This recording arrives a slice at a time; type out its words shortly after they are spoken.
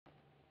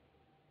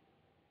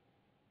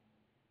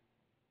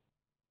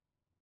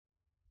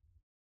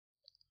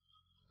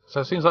So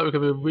it seems like we're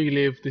going to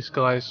relive this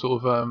guy's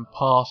sort of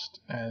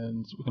past,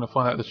 and we're going to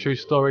find out the true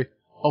story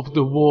of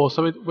the war.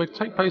 So we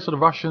take place on the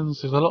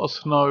Russians. There's a lot of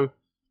snow.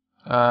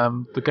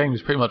 The game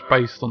is pretty much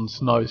based on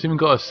snow. It's even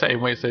got a setting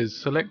where it says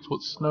select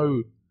what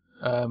snow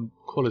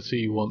quality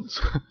you want.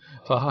 So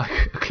I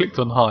clicked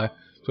on high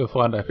to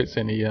find out if it's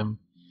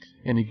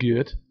any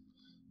good.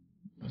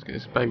 Let's get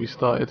this baby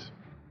started.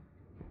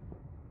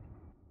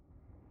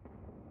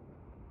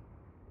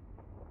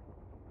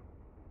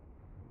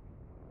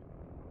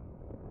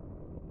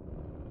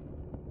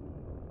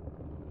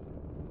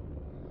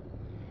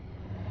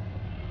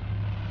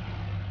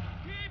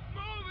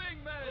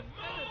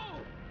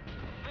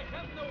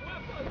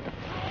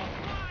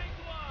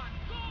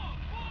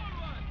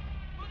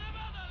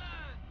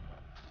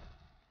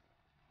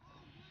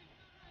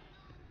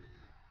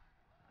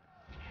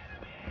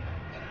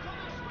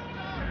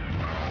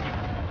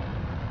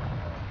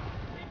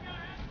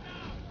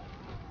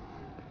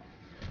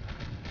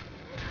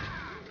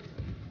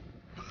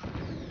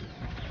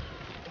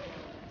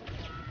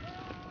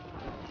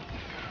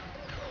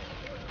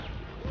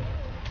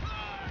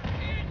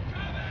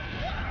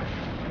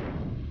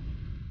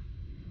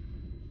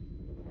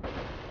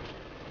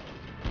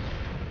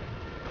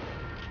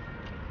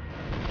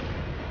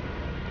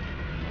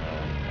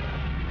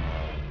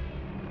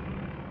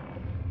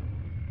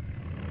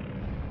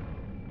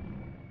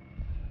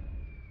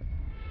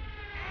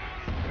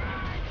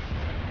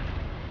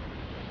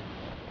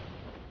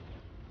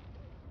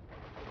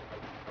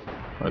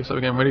 Right, so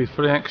we're getting ready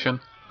for the action.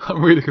 I'm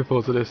really looking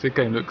forward to this. The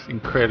game looks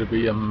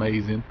incredibly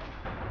amazing.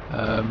 So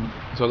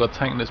I've got a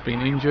tank that's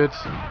been injured.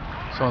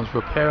 Someone's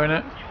repairing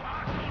it.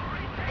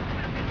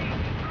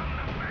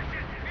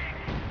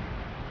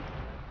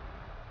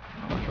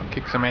 I'll try and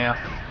kick some ass.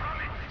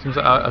 Seems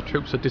like our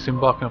troops are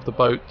disembarking off the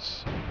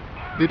boats.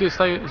 Did it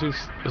say, was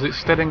it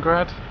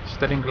Stalingrad?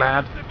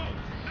 Stalingrad?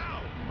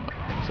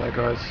 So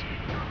guys.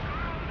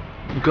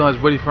 You guys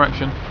ready for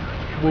action?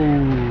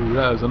 Whoa,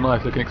 that was a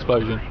nice looking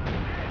explosion.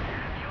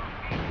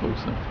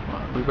 Awesome.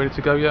 Right, are we ready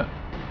to go yet?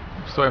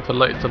 Still waiting for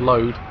it to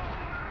load.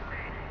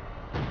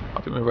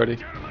 I think we're ready.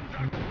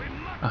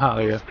 Aha,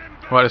 there you go.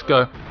 Right, let's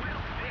go.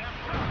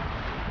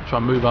 Try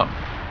and move up.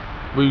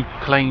 Who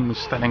claims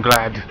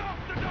Stalingrad?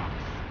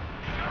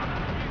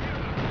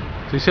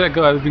 So you see that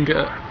guy didn't get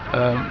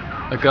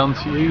a gun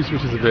to use,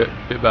 which is a bit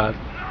bad.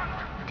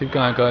 Keep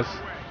going, guys.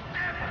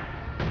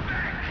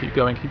 Keep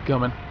going, keep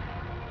coming.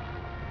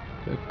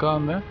 Get a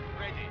gun there.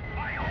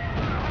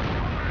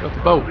 Get off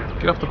the boat.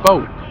 Get off the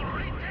boat.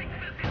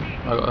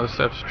 I've got other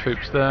steps,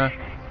 troops there.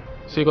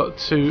 So you've got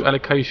 2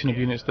 allocation of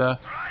units there.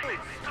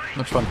 I'm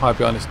going to try and hide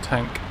behind this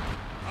tank.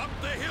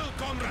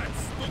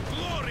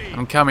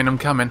 I'm coming, I'm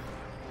coming.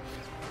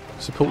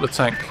 Support the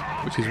tank,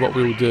 which is what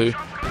we will do.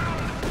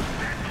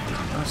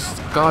 Those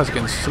guys are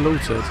getting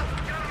slaughtered.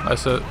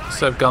 There's a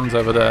set of guns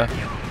over there.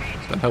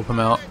 Just going to help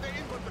them out.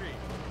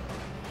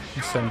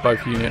 Send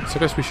both units. I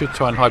guess we should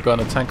try and hide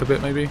behind the tank a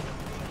bit, maybe.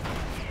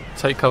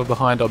 Take cover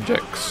behind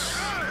objects.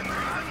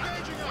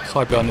 Let's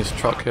hide behind this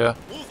truck here.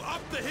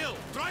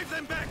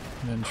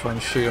 And then try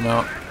and shoot them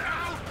out.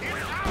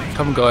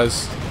 Come on,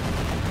 guys.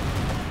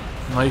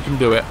 Now you can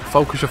do it.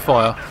 Focus your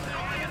fire.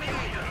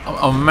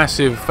 I'm a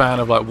massive fan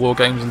of like war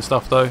games and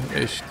stuff, though.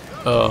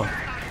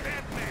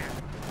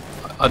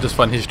 I just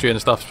find history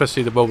and stuff,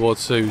 especially the World War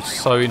II,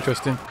 so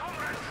interesting.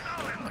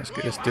 Let's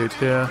get this dude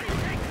here.